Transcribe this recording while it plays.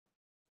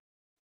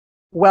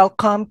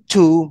Welcome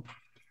to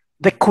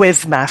the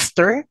Quiz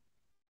Master.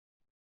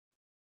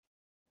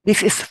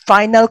 This is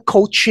final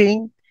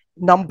coaching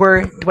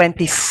number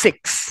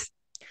 26,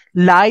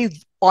 live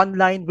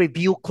online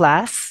review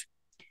class,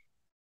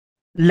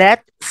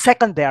 LET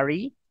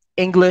secondary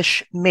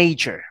English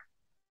major.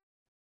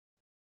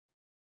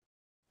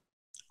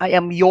 I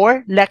am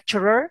your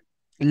lecturer,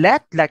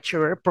 LET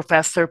lecturer,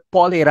 Professor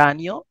Paul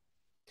Iranio,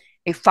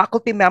 a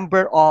faculty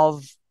member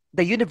of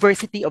the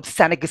University of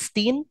San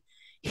Agustin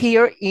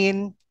here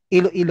in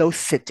Iloilo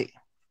City.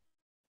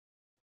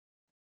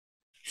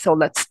 So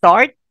let's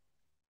start.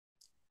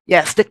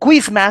 Yes, the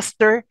Quiz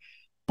Master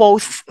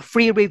posts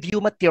free review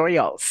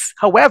materials.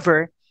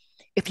 However,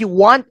 if you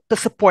want to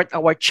support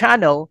our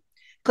channel,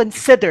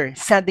 consider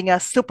sending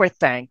us super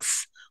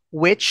thanks,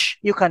 which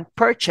you can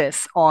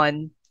purchase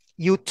on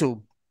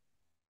YouTube.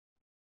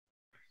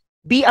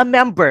 Be a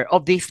member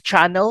of this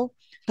channel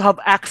to have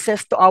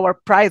access to our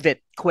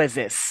private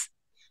quizzes.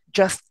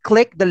 Just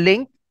click the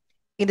link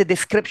in the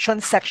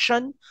description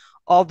section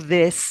of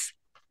this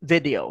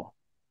video.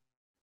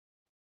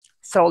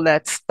 So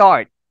let's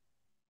start.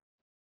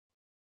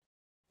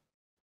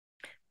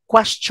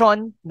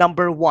 Question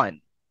number 1.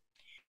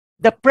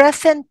 The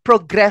present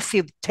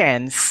progressive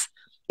tense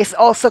is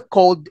also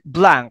called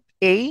blank.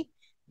 A,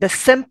 the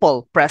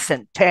simple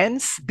present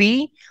tense.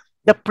 B,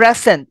 the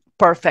present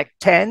perfect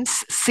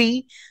tense.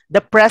 C, the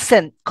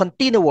present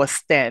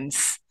continuous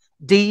tense.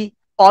 D,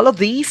 all of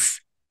these.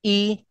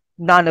 E,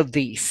 none of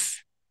these.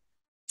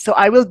 So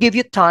I will give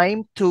you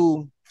time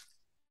to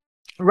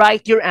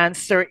write your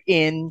answer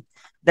in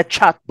the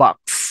chat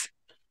box.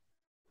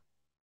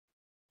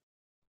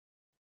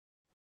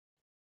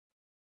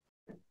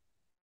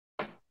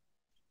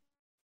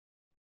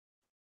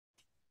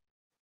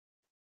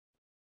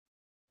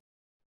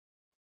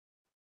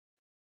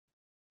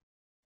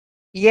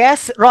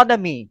 Yes,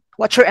 Ronami,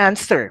 what's your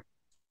answer?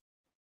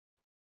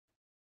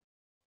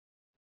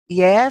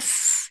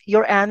 Yes,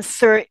 your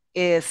answer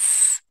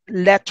is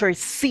letter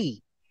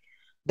C,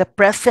 the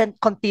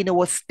present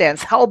continuous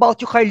tense. How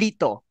about you,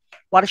 Carlito?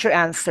 What is your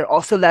answer?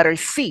 Also letter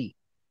C.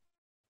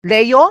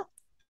 Leo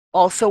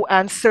also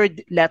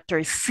answered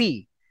letter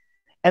C,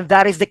 and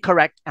that is the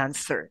correct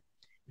answer.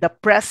 The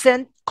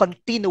present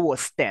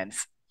continuous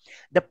tense.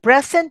 The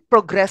present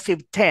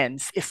progressive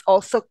tense is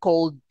also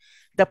called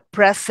the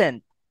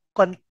present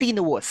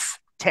continuous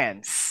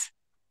tense.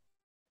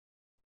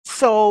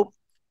 So,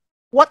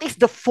 what is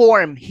the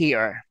form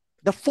here?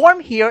 The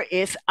form here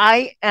is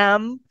I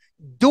am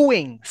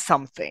doing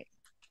something.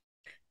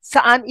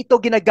 Saan ito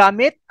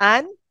ginagamit?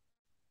 And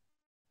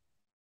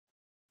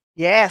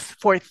yes,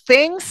 for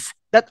things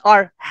that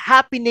are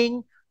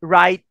happening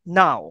right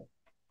now.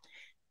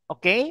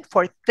 Okay?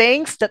 For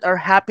things that are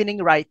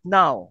happening right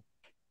now.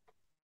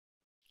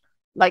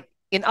 Like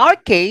in our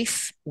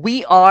case,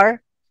 we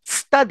are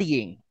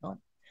studying.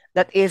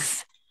 That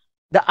is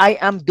the I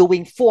am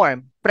doing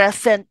form,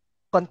 present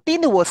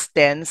continuous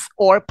tense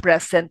or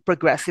present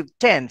progressive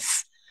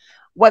tense.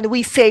 When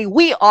we say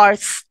we are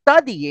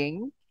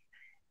studying,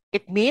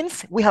 it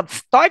means we have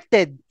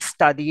started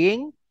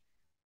studying,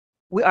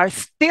 we are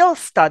still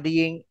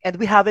studying, and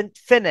we haven't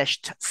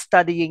finished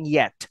studying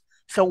yet.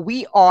 So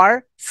we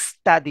are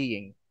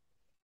studying.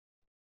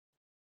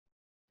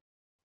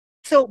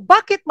 So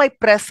bakit my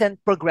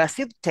present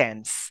progressive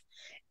tense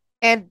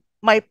and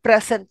my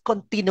present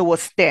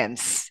continuous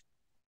tense?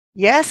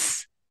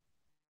 Yes?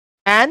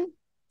 And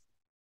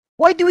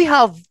why do we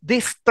have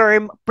this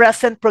term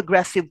present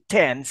progressive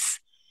tense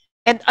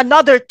and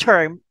another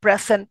term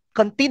present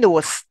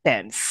continuous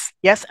tense?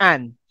 Yes,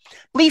 Anne?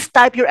 Please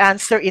type your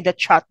answer in the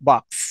chat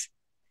box.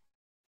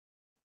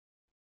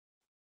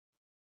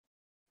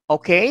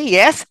 Okay,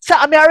 yes.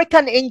 Sa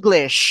American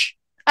English,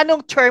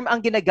 anong term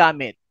ang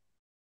ginagamit?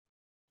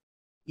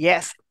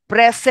 Yes,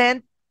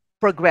 present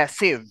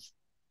progressive.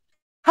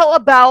 How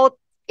about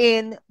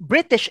in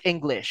British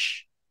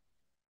English?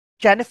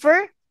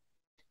 Jennifer?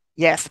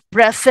 Yes,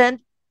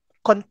 present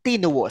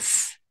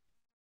continuous.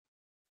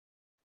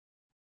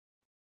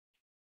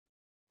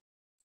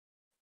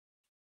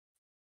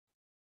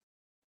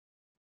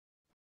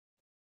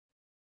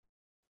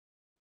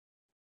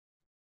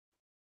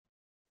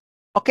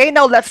 Okay,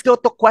 now let's go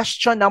to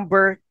question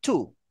number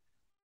 2.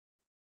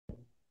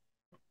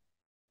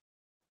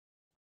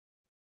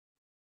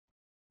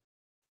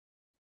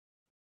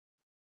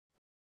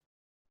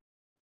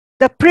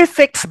 The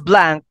prefix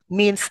blank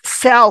means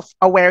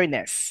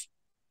self-awareness.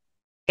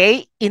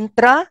 A,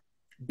 intra.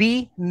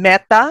 B,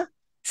 meta.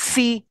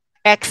 C,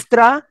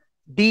 extra.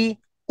 D,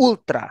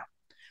 ultra.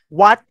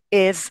 What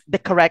is the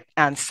correct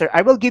answer?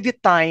 I will give you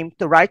time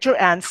to write your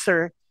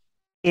answer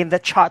in the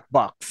chat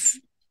box.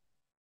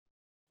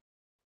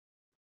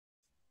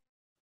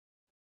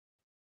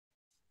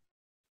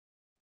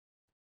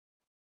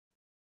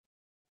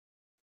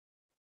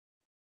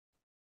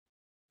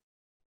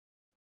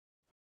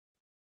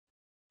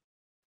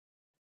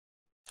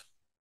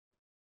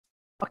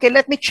 Okay,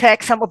 let me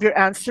check some of your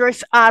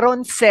answers.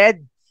 Aaron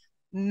said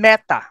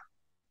meta.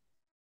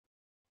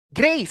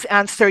 Grace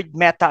answered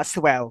meta as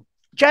well.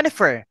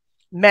 Jennifer,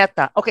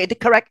 Meta. Okay, the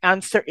correct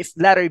answer is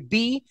letter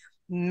B,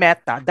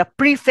 meta. The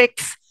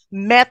prefix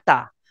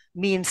meta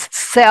means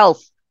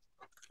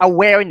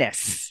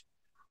self-awareness.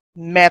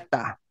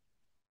 Meta.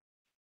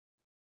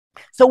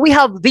 So we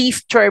have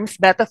these terms: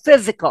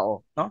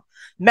 metaphysical, no?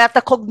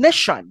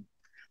 Metacognition,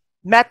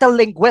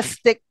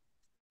 metalinguistic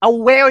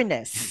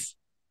awareness.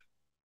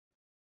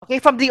 Okay,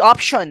 from the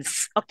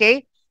options.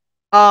 Okay.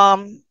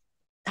 Um,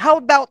 how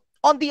about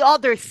on the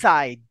other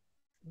side,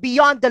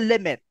 beyond the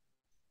limit?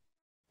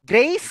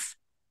 Grace,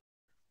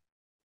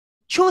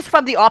 choose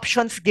from the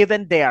options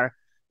given there.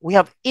 We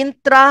have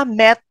intra,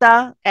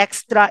 meta,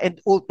 extra,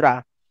 and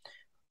ultra.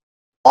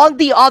 On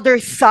the other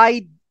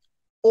side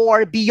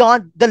or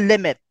beyond the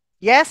limit?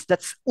 Yes,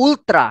 that's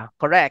ultra,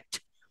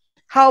 correct.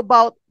 How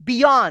about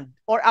beyond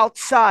or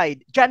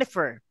outside?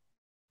 Jennifer,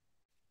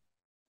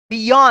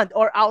 beyond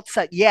or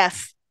outside?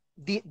 Yes,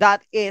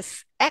 that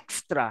is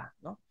extra.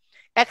 No?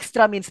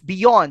 Extra means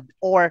beyond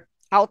or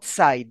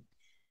outside.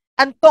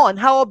 Anton,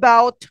 how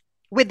about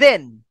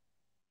within?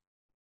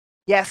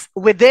 Yes,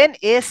 within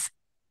is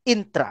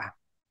intra.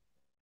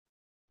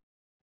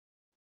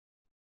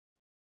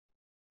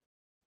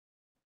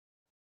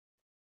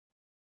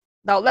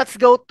 Now let's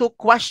go to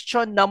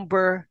question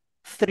number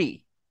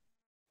 3.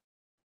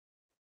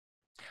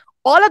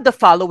 All of the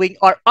following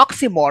are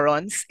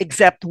oxymorons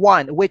except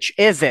one. Which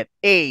is it?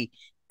 A,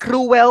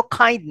 cruel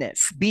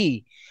kindness.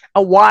 B,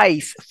 a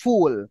wise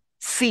fool.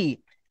 C,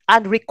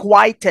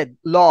 unrequited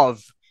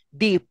love.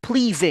 D,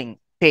 pleasing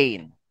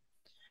pain.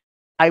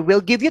 I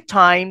will give you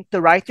time to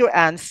write your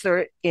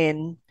answer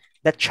in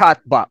the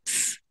chat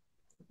box.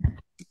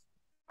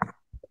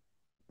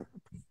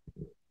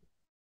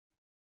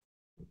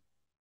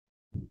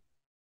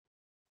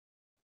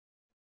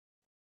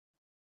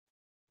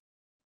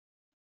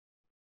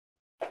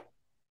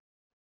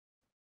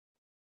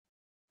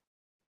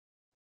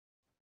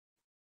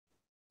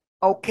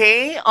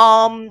 Okay.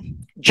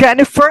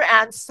 Jennifer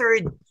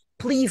answered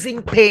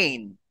pleasing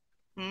pain.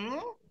 Hmm?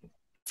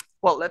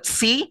 Well, let's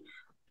see.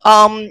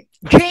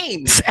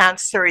 James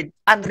answered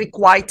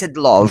unrequited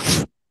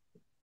love.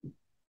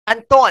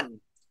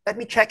 Anton, let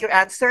me check your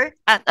answer.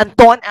 And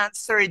Anton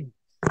answered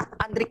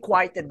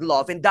unrequited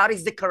love, and that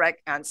is the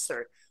correct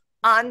answer.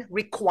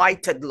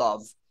 Unrequited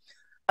love.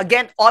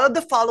 Again, all of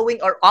the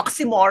following are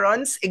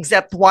oxymorons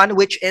except one.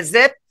 Which is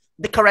it?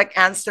 The correct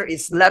answer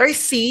is letter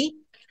C,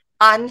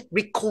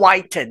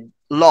 unrequited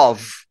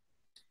love.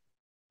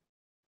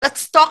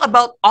 Let's talk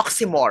about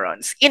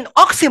oxymorons. In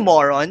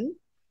oxymoron,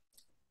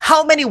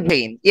 how many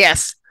ways?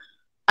 Yes,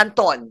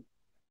 Anton,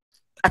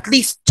 at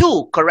least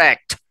two,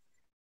 correct.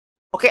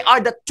 Okay, are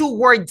the two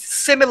words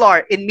similar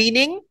in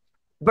meaning?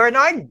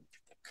 Bernard,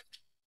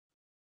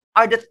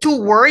 are the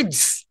two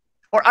words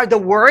or are the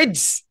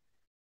words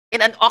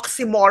in an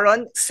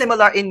oxymoron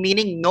similar in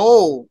meaning?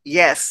 No.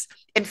 Yes.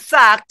 In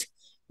fact,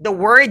 the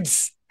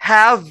words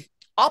have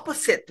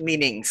opposite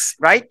meanings,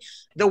 right?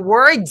 The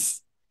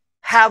words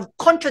have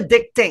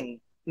contradicting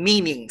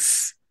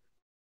meanings.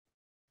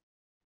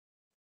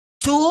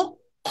 Two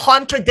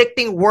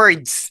contradicting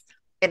words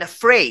in a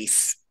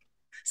phrase.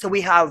 So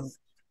we have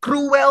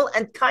cruel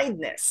and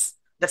kindness.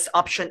 That's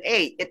option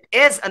A. It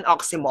is an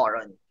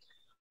oxymoron.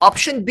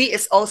 Option B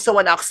is also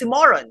an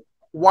oxymoron.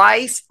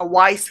 Wise, a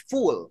wise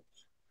fool.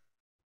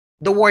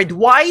 The word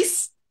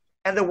wise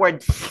and the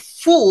word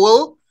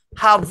fool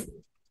have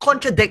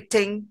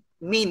contradicting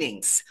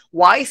meanings.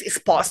 Wise is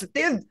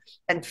positive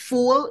and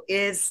fool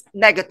is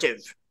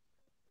negative.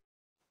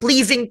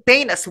 Pleasing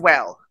pain as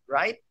well,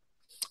 right?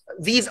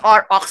 These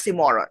are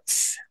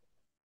oxymorons.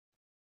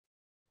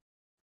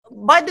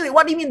 By the way,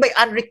 what do you mean by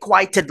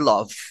unrequited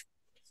love?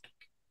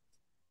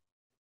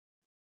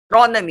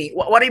 Ronami,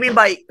 what do you mean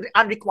by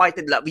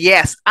unrequited love?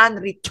 Yes,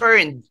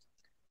 unreturned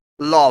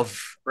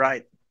love,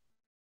 right?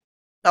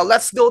 Now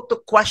let's go to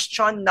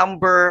question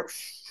number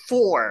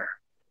 4.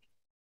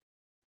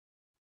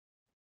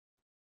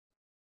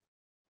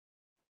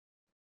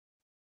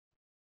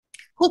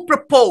 Who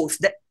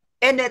proposed the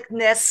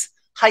innateness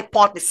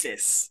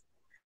hypothesis?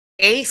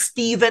 A,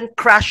 Stephen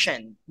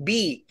Krashen.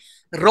 B,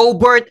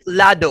 Robert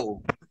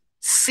Lado.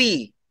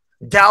 C,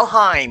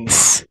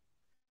 Dalheims.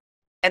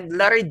 And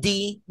letter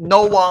D,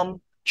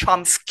 Noam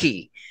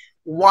Chomsky.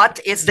 What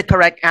is the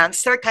correct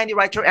answer? Kindly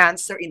write your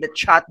answer in the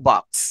chat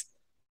box.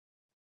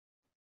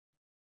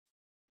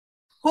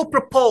 Who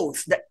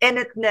proposed the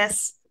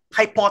innateness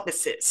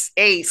hypothesis?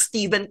 A,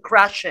 Stephen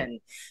Krashen.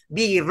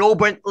 B,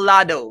 Robert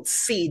Lado.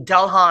 C,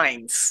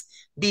 Dalheims.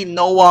 D,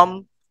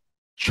 Noam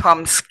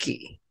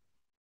Chomsky.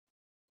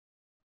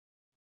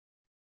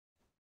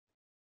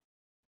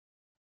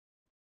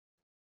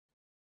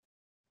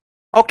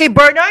 Okay,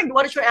 Bernard,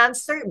 what is your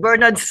answer?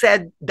 Bernard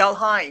said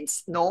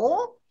Dalheims.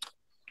 No?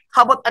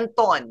 How about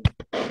Anton?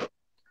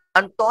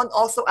 Anton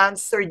also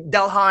answered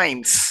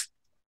Dalheims.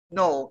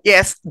 No.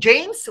 Yes.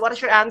 James, what is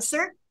your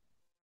answer?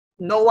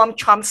 Noam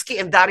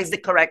Chomsky, and that is the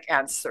correct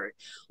answer.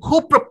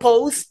 Who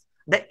proposed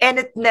the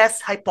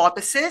innateness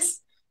hypothesis?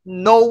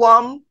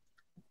 Noam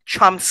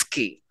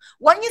Chomsky.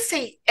 When you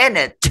say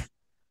innate,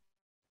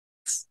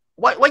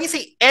 when you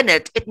say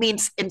innate, it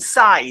means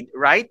inside,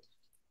 right?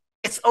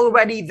 It's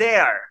already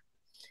there.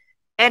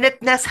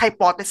 Innate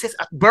hypothesis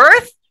at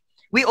birth,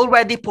 we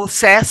already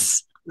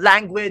possess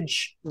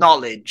language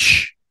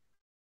knowledge.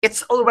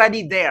 It's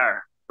already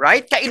there,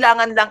 right?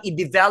 Kailangan lang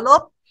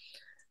i-develop,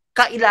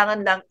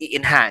 kailangan lang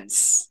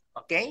i-enhance.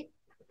 Okay?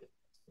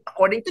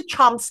 According to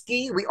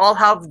Chomsky, we all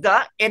have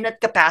the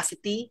innate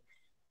capacity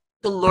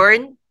to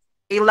learn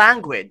a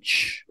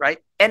language, right?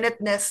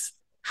 Innateness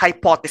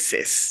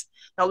hypothesis.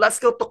 Now let's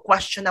go to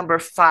question number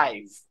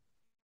 5.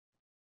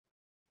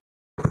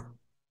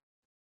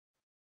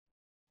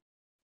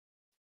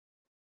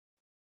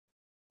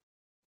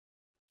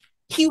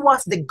 He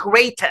was the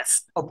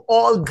greatest of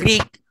all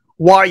Greek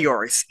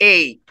warriors.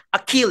 A.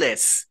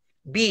 Achilles.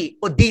 B.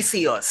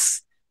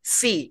 Odysseus.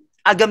 C.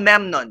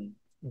 Agamemnon.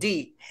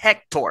 D.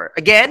 Hector.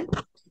 Again,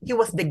 he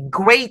was the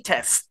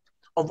greatest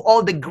of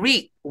all the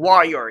Greek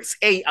warriors.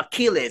 A.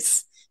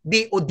 Achilles.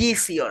 B.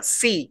 Odysseus.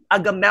 C.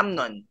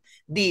 Agamemnon.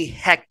 D.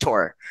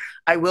 Hector.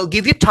 I will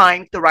give you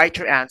time to write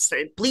your answer.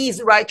 And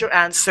please write your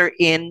answer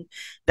in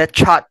the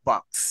chat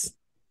box.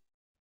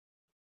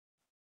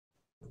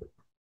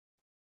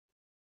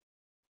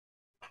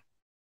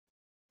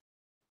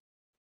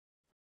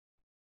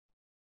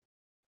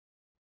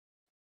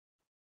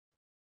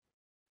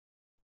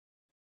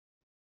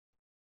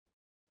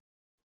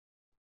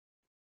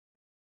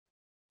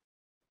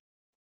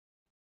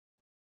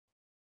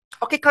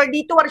 Okay,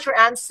 Carlito, what is your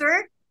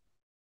answer?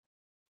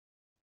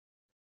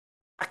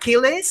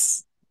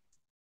 Achilles?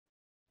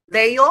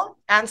 Leo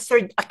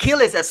answered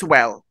Achilles as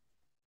well.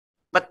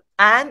 But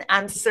Anne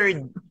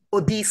answered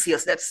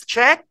Odysseus. Let's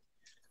check.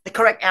 The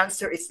correct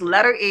answer is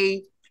letter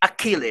A,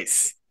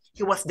 Achilles.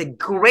 He was the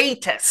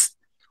greatest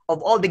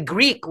of all the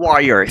Greek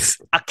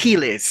warriors,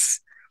 Achilles.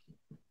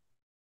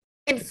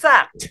 In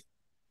fact,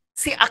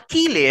 si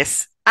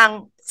Achilles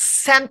ang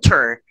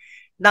center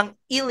ng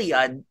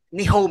Iliad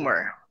ni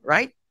Homer,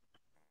 right?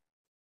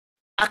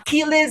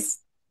 Achilles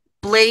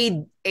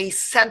played a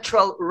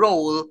central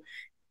role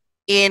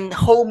in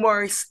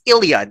Homer's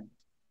Iliad.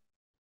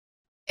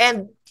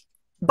 And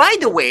by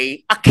the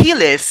way,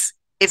 Achilles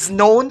is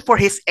known for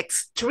his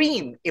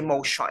extreme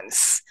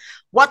emotions.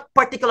 What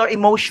particular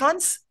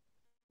emotions?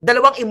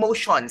 Dalawang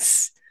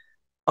emotions.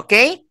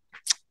 Okay?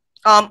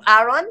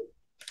 Aaron?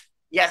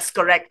 Yes,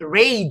 correct.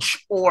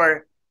 Rage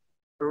or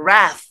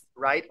wrath,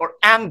 right? Or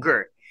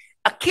anger.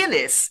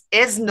 Achilles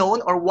is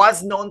known or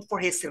was known for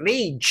his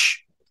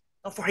rage,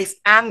 for his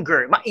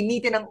anger.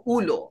 Mainitin ang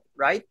ulo,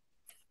 right?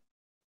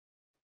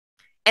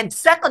 And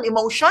second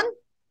emotion,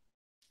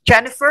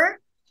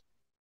 Jennifer?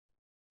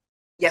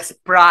 Yes,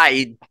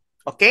 pride.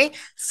 Okay?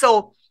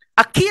 So,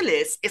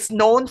 Achilles is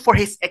known for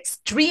his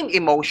extreme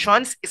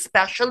emotions,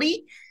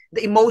 especially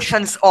the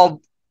emotions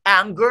of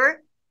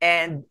anger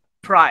and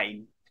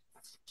pride.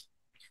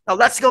 Now,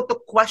 let's go to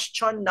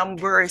question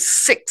number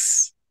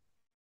 6.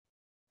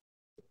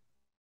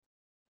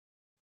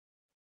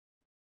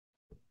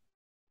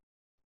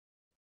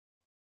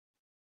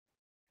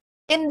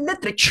 In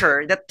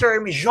literature, the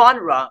term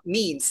genre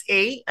means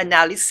A,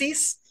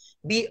 analysis,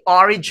 B,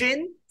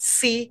 origin,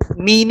 C,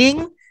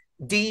 meaning,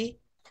 D,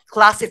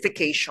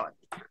 classification.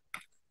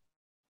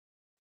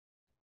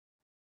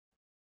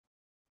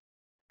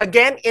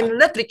 Again, in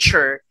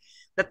literature,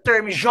 the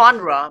term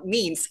genre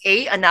means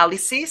A,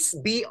 analysis,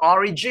 B,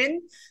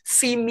 origin,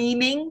 C,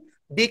 meaning,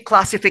 D,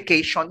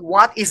 classification.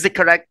 What is the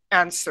correct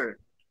answer?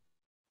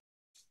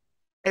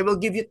 I will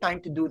give you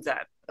time to do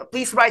that.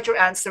 Please write your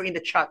answer in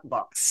the chat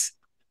box.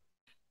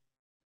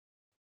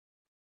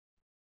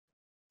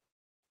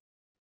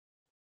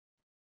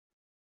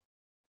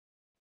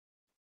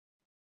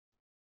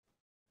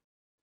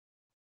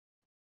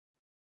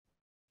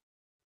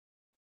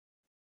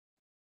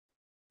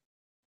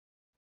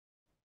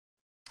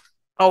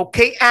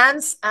 Okay,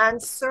 Anne's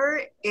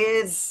answer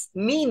is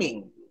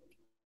meaning.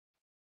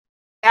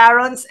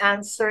 Aaron's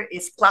answer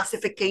is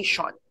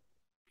classification.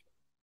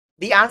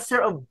 The answer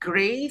of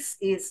Grace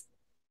is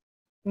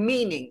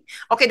meaning.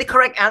 Okay, the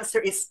correct answer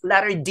is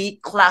letter D,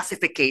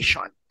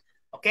 classification.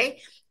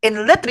 Okay,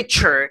 in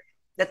literature,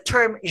 the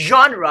term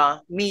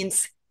genre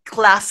means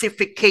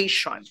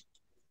classification.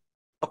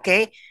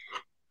 Okay,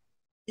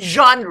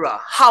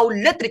 genre, how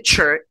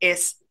literature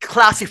is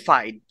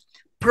classified.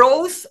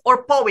 Prose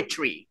or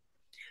poetry,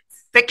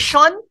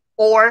 fiction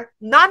or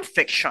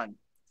non-fiction.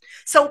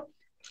 So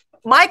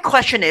my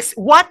question is,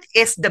 what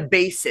is the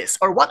basis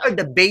or what are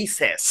the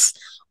basis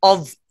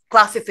of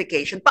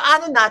classification?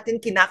 Paano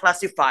natin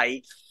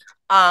kinaklasify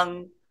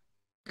ang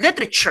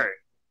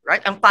literature,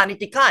 right? Ang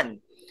panitikan.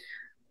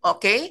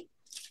 Okay?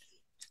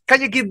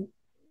 Can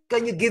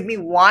you give me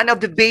one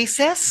of the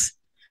bases?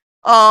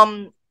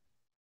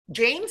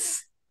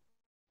 James?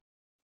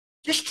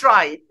 Just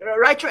try.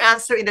 Write your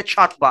answer in the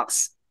chat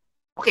box.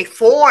 Okay,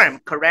 form,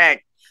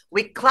 correct.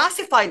 We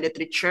classify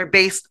literature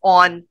based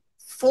on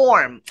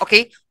form.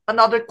 Okay,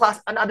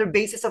 another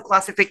basis of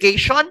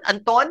classification,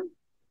 Anton?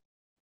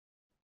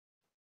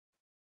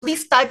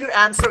 Please type your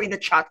answer in the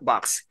chat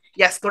box.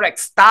 Yes, correct.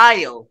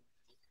 Style.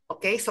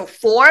 Okay, so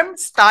form,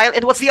 style,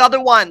 and what's the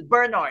other one?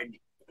 Bernard.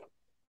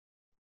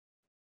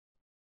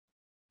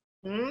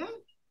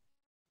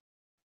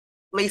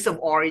 place of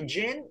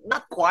origin?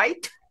 Not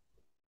quite.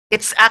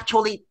 It's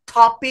actually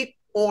topic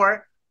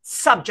or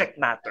subject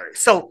matter.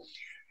 So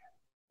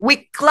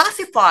we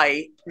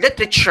classify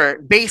literature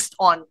based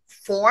on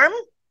form,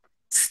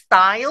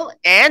 style,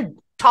 and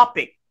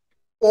topic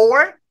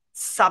or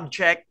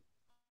subject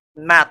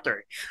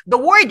matter. The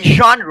word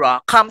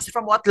genre comes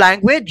from what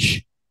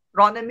language?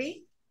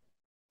 Ronami?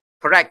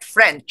 Correct,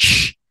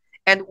 French.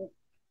 And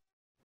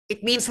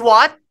it means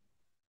what?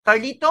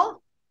 Carlito?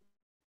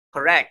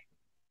 Correct.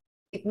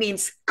 It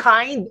means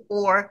kind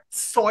or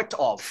sort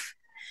of.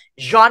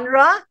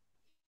 Genre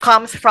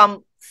comes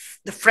from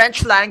the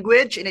French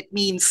language and it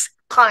means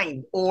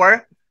kind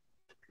or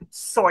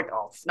sort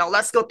of. Now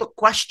let's go to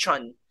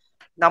question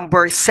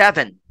number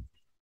 7.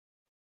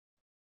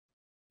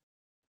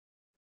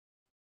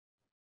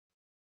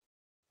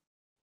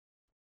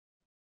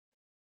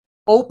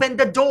 Open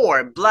the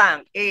door,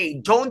 blank. A,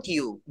 don't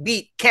you?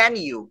 B, can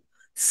you?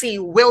 C,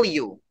 will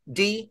you?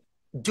 D,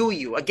 do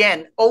you?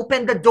 Again,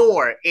 open the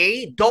door.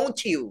 A,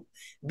 don't you?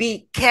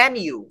 B, can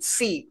you?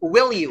 C,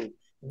 will you?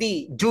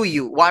 D, do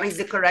you? What is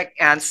the correct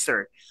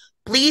answer?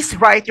 Please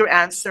write your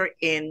answer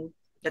in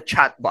the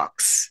chat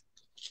box.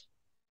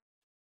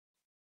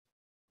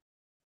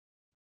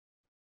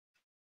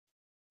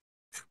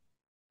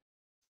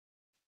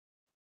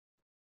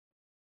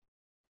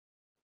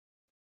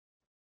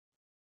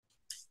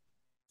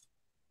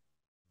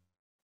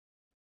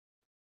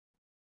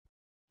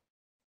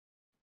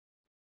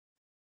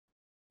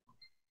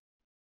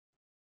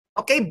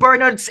 Okay,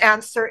 Bernard's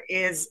answer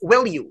is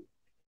will you?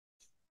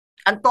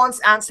 Anton's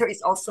answer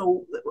is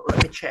also,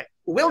 let me check.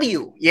 Will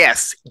you?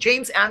 Yes.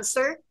 James'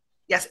 answer?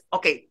 Yes.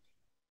 Okay.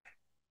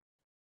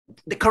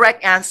 The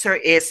correct answer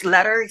is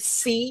letter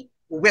C,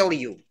 will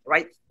you?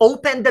 Right?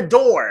 Open the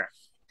door.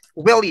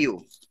 Will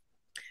you?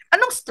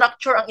 Anong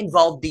structure ang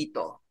involved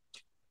dito?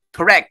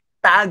 Correct.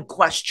 Tag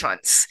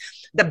questions.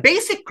 The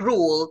basic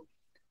rule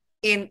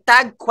in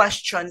tag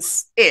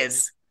questions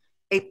is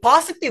a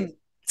positive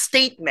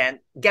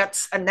statement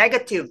gets a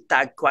negative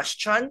tag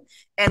question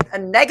and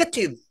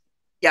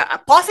a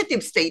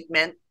positive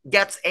statement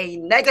gets a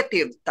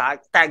negative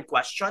tag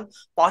question,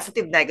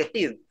 positive,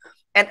 negative.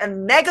 And a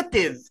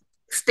negative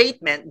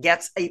statement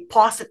gets a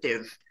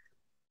positive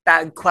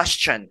tag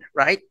question,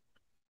 right?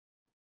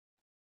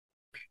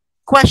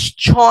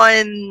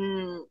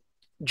 Question,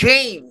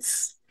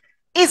 James.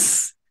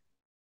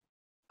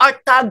 Are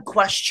tag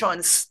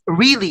questions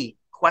really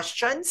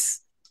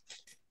questions?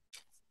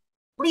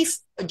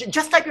 Please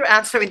just type your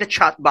answer in the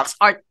chat box.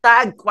 Are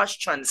tag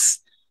questions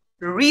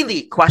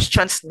really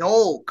questions?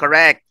 No,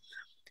 correct.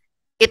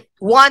 It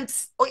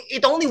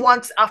only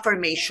wants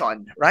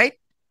affirmation, right?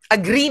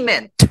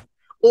 Agreement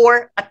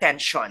or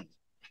attention.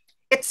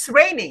 It's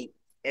raining,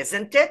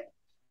 isn't it?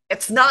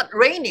 It's not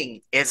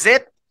raining, is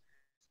it?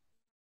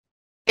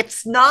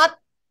 It's not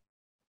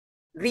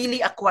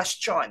really a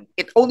question.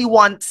 It only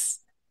wants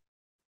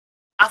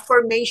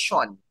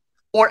affirmation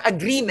or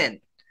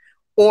agreement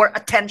or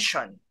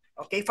attention,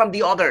 okay, from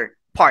the other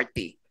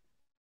party.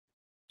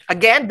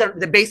 Again,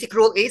 the basic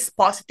rule is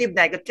positive,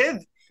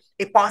 negative.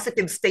 A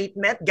positive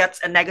statement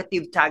gets a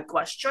negative tag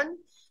question.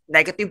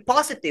 Negative,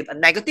 positive. A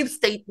negative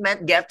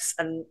statement gets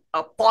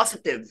a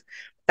positive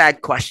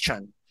tag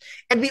question.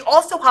 And we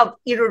also have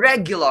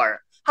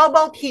irregular. How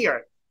about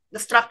here? The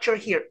structure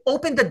here.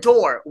 Open the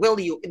door, will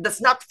you? It does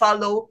not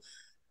follow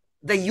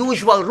the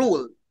usual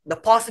rule, the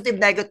positive,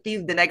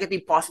 negative, the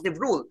negative, positive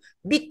rule,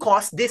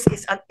 because this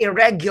is an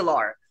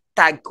irregular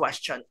tag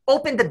question.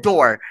 Open the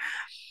door.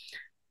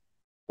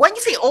 When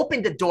you say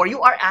open the door,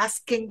 you are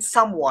asking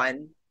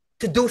someone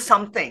to do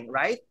something,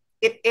 right?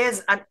 It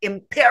is an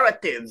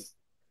imperative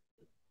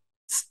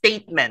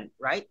statement,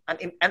 right?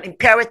 An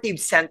imperative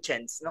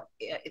sentence. No?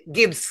 It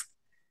gives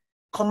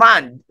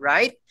command,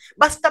 right?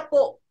 Basta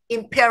po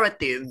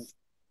imperative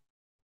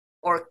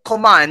or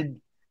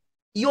command,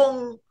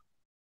 yung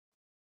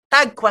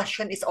tag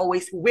question is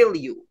always will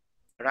you,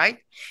 right?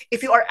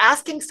 If you are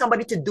asking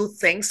somebody to do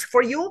things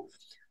for you,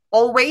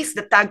 always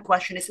the tag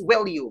question is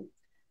will you.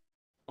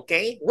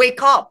 Okay?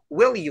 Wake up,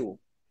 will you?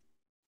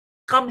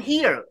 Come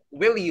here,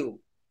 will you?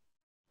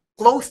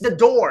 Close the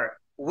door,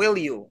 will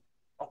you?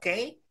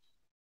 Okay?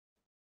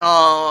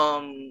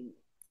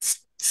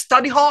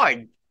 Study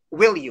hard,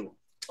 will you?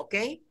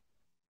 Okay?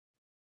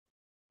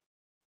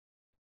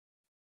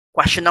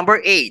 Question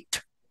number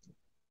 8.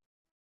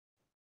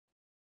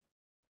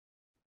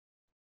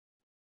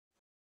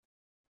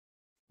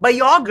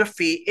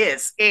 Biography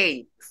is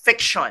A,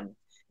 fiction,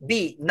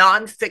 B,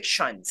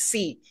 non-fiction,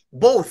 C,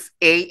 both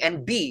A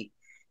and B,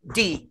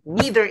 D,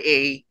 neither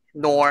A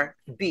nor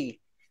B.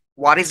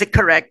 What is the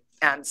correct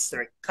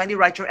answer? Kindly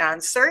write your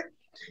answer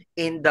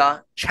in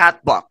the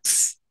chat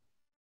box.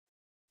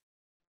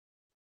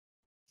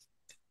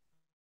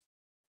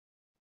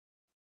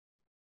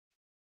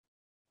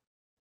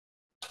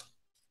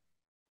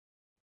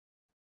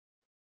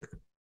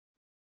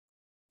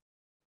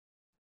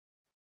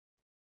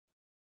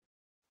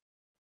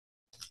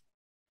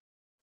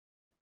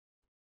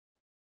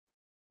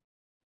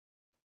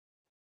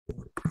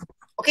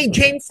 Okay,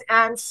 James'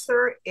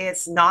 answer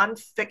is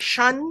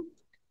nonfiction.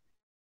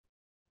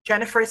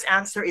 Jennifer's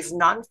answer is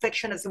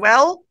nonfiction as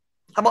well.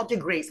 How about you,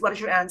 Grace? What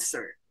is your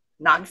answer?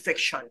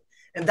 Nonfiction.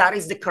 And that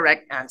is the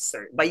correct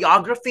answer.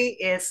 Biography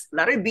is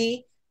letter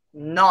B,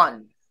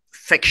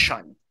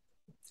 nonfiction.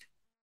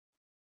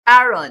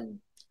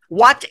 Aaron,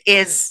 what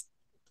is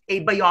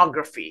a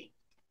biography?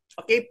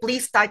 Okay,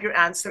 please type your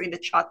answer in the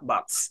chat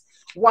box.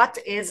 What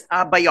is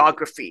a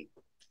biography?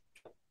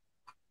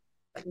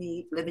 Let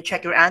me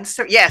check your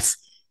answer. Yes,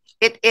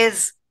 it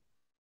is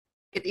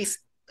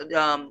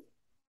um,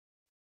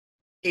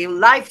 a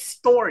life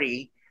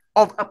story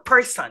of a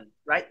person,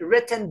 right?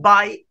 Written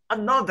by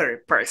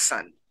another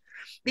person.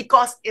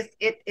 Because if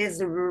it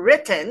is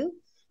written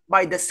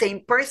by the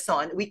same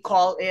person, we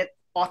call it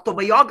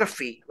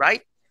autobiography,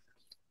 right?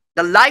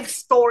 The life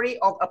story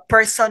of a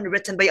person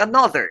written by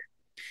another.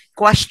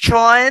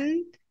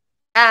 Question,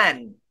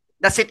 and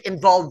does it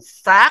involve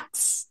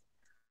facts?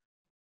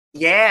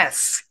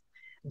 Yes.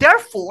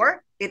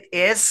 Therefore, it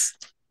is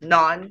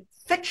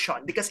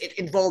non-fiction because it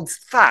involves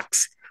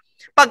facts.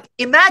 Pag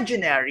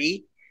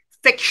imaginary,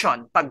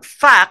 fiction. Pag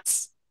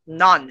facts,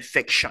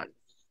 non-fiction.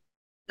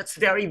 That's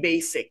very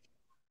basic.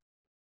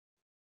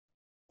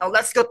 Now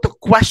let's go to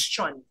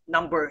question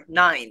number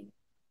 9.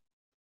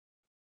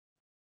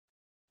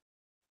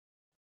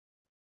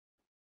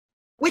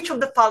 Which of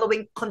the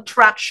following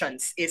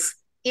contractions is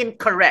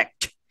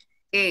incorrect?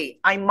 A,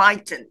 I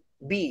mightn't.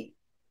 B,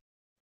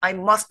 I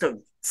must have.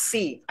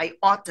 C, I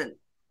oughtn't.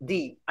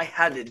 D, I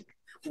hadn't.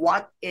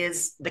 What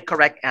is the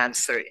correct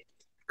answer?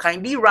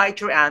 Kindly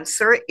write your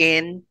answer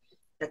in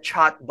the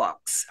chat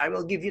box. I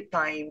will give you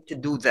time to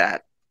do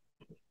that.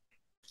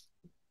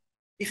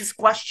 This is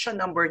question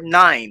number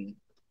 9.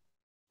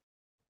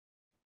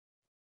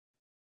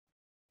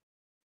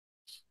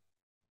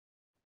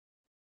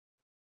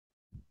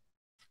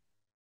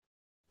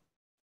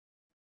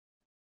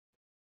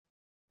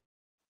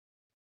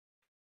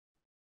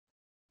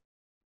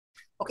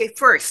 Okay,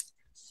 first,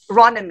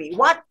 Ronami,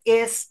 what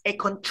is a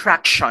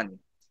contraction?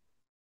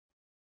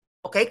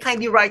 Okay,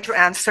 kindly write your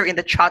answer in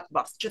the chat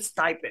box. Just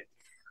type it.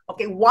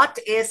 Okay, what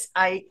is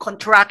a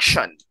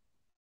contraction?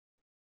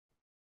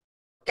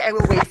 Okay, I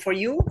will wait for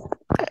you.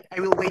 I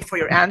will wait for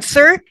your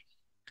answer.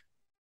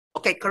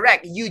 Okay,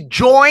 correct. You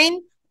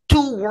join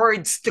two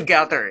words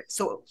together.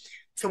 So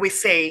we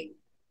say,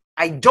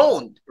 I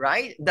don't,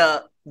 right?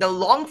 The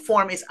long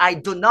form is I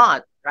do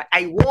not, right?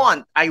 I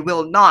won't, I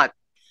will not.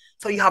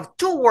 So you have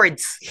two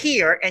words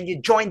here and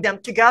you join them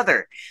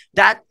together.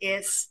 That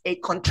is a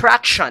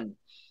contraction.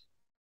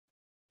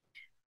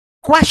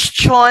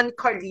 Question,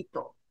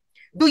 Carlito.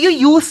 Do you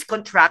use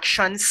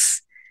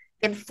contractions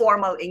in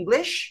formal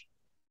English?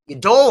 You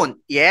don't,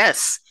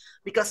 yes.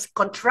 Because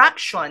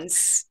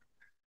contractions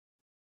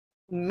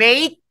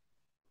make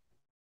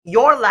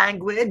your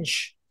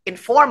language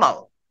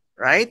informal,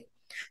 right?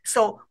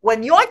 So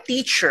when your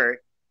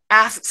teacher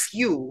asks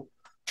you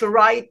to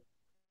write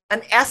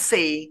an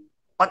essay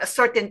on a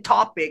certain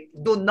topic,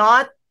 do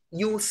not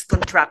use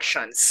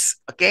contractions,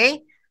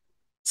 okay?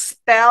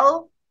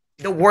 Spell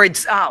the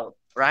words out,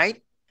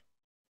 right?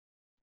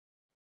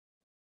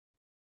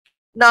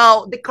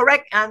 Now, the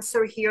correct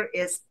answer here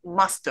is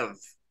must have,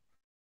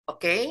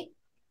 okay?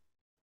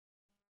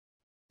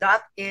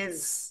 That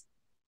is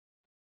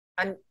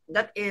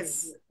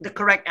the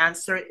correct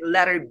answer,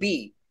 letter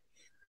B.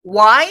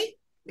 Why?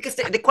 Because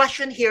the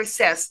question here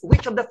says,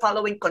 which of the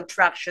following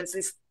contractions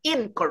is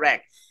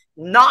incorrect?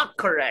 Not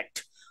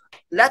correct.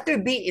 Letter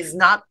B is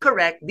not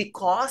correct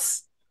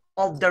because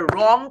of the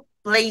wrong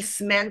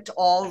placement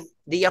of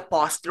the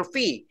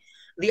apostrophe.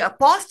 The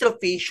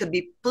apostrophe should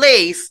be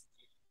placed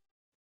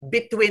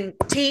between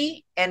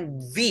T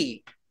and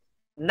V,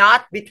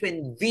 not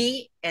between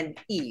V and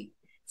E.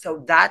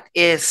 So that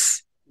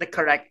is the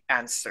correct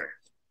answer.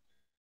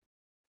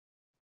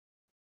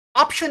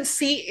 Option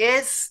C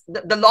is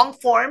the long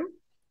form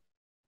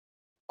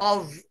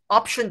of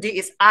option D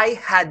is I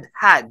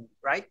had,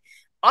 right?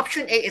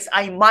 Option A is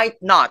I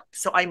might not,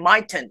 so I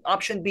mightn't.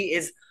 Option B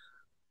is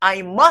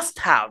I must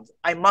have,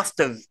 I must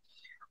have.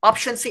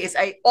 Option C is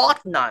I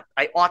ought not,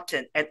 I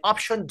oughtn't. And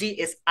option D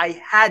is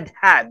I had,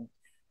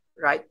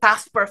 right?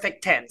 Past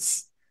perfect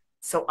tense.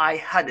 So I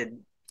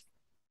hadn't.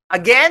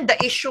 Again,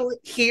 the issue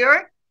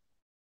here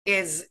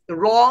is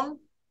wrong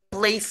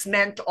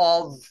placement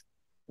of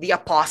the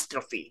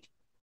apostrophe.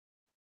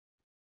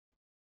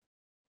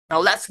 Now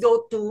let's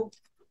go to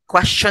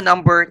question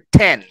number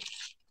 10.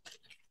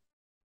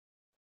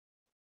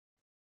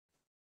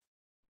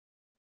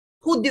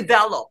 Who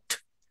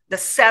developed the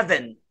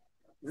 7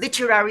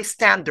 literary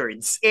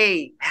standards?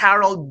 A,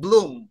 Harold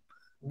Bloom.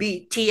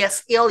 B,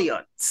 T.S.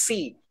 Eliot.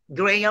 C,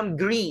 Graham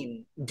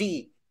Greene.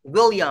 D,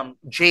 William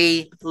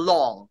J.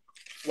 Long.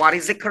 What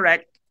is the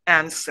correct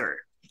answer?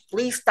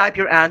 Please type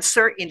your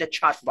answer in the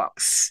chat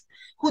box.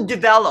 Who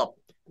developed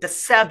the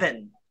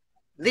 7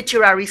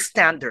 literary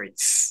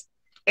standards?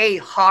 A,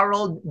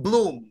 Harold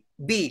Bloom.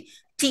 B,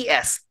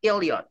 T.S.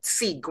 Eliot.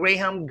 C,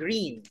 Graham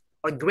Greene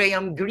or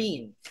Graham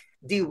Greene.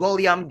 D,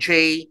 William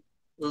J.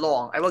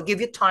 Long. I will give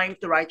you time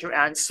to write your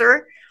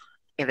answer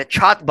in the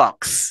chat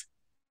box.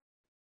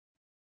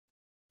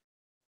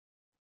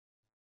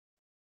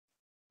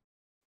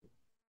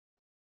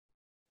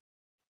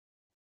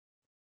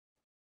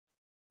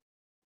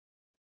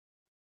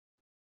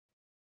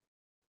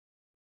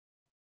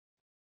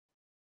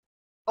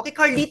 Okay,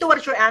 Carlito, what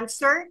is your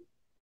answer?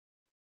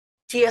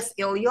 T.S.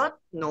 Eliot?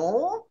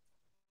 No.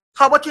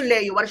 How about you,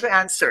 Leo? What is your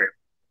answer?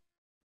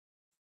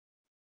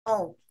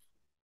 Oh,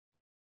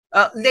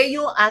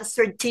 Leo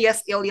answered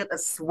T.S. Eliot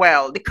as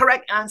well. The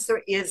correct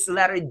answer is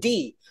letter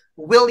D,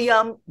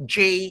 William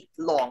J.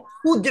 Long.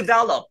 Who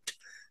developed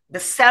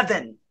the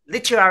 7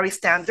 literary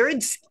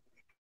standards?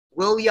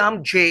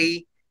 William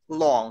J.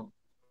 Long.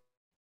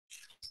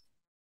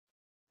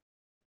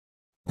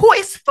 Who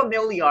is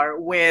familiar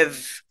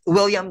with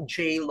William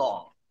J.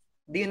 Long?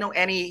 Do you know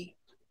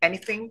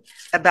anything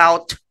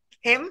about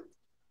him?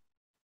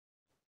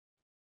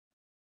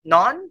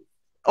 None?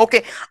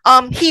 Okay.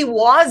 He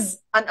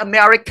was an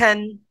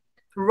American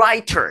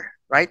writer,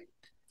 right?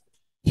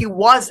 He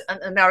was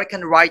an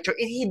American writer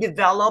and he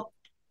developed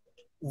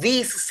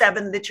these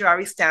 7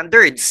 literary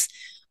standards.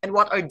 And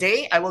what are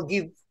they? I will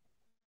give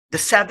the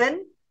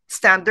 7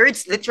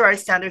 standards, literary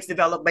standards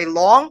developed by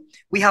Long.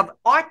 We have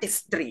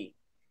artistry.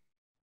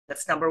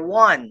 That's number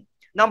 1.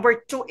 Number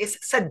 2 is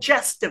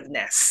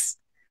suggestiveness.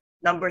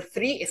 Number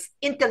 3 is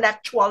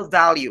intellectual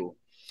value.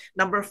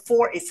 Number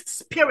 4 is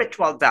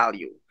spiritual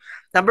value.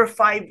 Number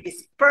 5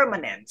 is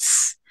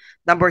permanence.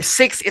 Number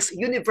 6 is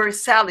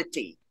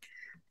universality.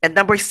 And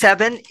number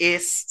 7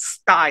 is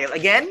style.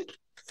 Again,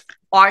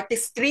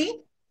 artistry.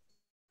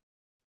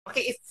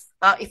 Okay,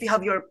 if you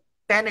have your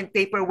pen and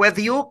paper with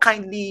you,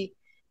 kindly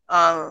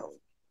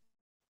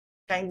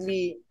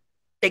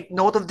take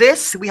note of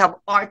this. We have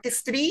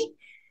artistry,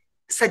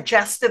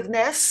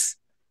 suggestiveness,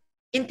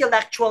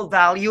 intellectual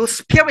value,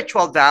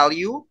 spiritual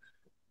value,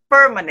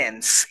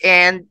 permanence,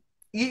 and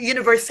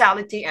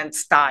universality and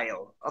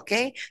style.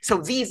 Okay, so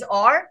these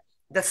are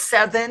the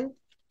 7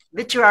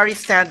 literary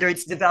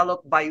standards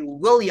developed by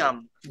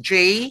William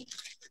J.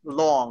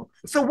 Long.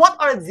 So what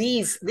are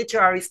these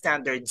literary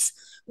standards?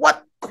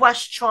 What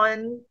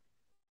question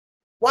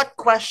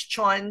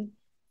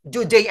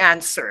do they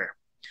answer?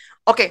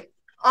 Okay,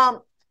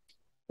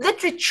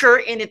 literature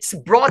in its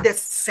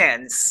broadest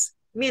sense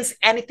means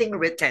anything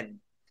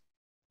written.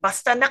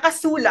 Basta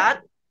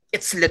nakasulat,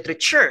 it's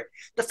literature.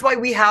 That's why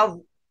we have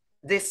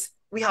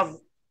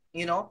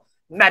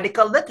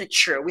medical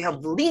literature, we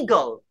have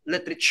legal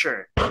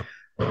literature,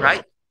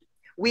 right?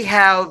 We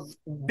have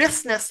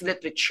business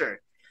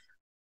literature.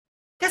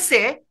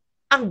 Kasi,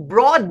 ang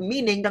broad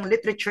meaning ng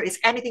literature is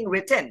anything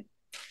written.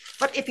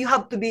 But if you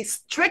have to be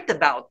strict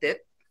about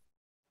it,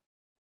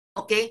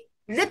 okay,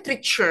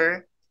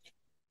 literature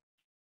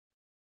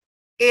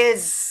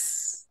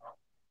is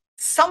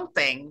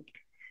something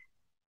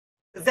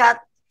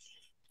that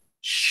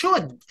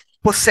should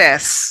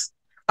possess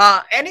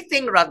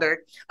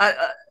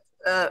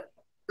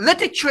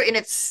literature in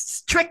its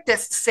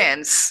strictest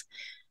sense,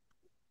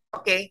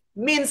 okay,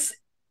 means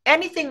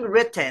anything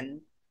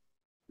written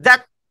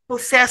that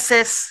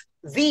possesses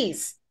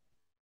these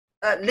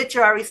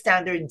literary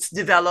standards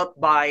developed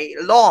by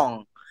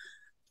Long.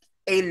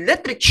 A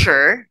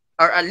literature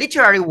or a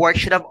literary work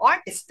should have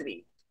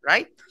artistry,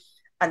 right?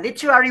 A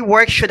literary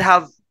work should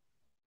have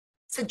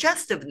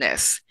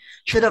suggestiveness,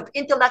 should have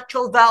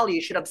intellectual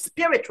value, should have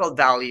spiritual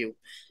value,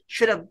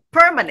 should have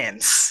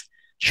permanence,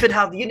 should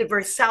have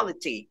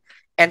universality,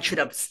 and should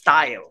have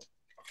style.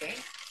 Okay?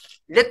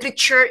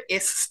 Literature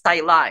is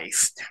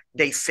stylized,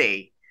 they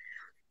say.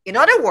 In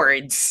other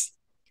words,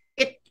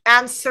 it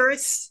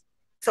answers,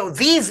 so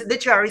these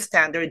literary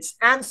standards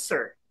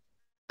answer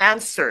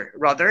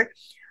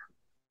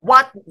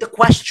what the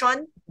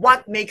question,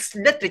 what makes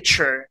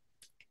literature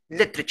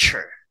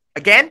literature?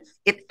 Again,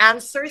 it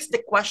answers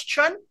the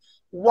question,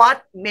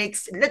 what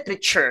makes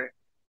literature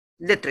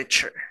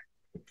literature?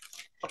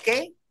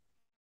 Okay?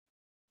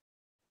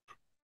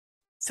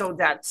 So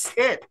that's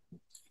it.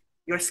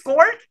 Your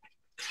score?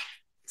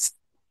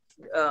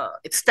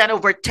 It's 10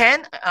 over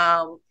 10.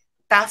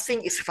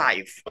 Passing is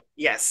 5.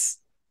 Yes.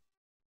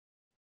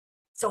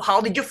 So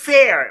how did you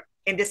fare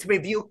in this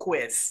review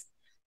quiz?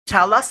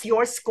 Tell us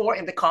your score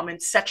in the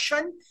comment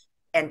section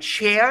and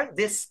share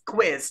this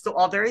quiz to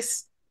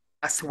others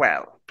as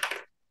well.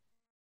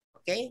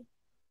 Okay?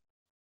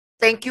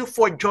 Thank you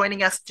for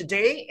joining us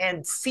today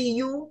and see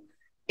you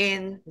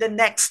in the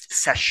next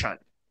session.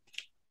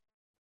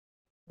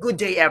 Good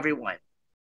day, everyone.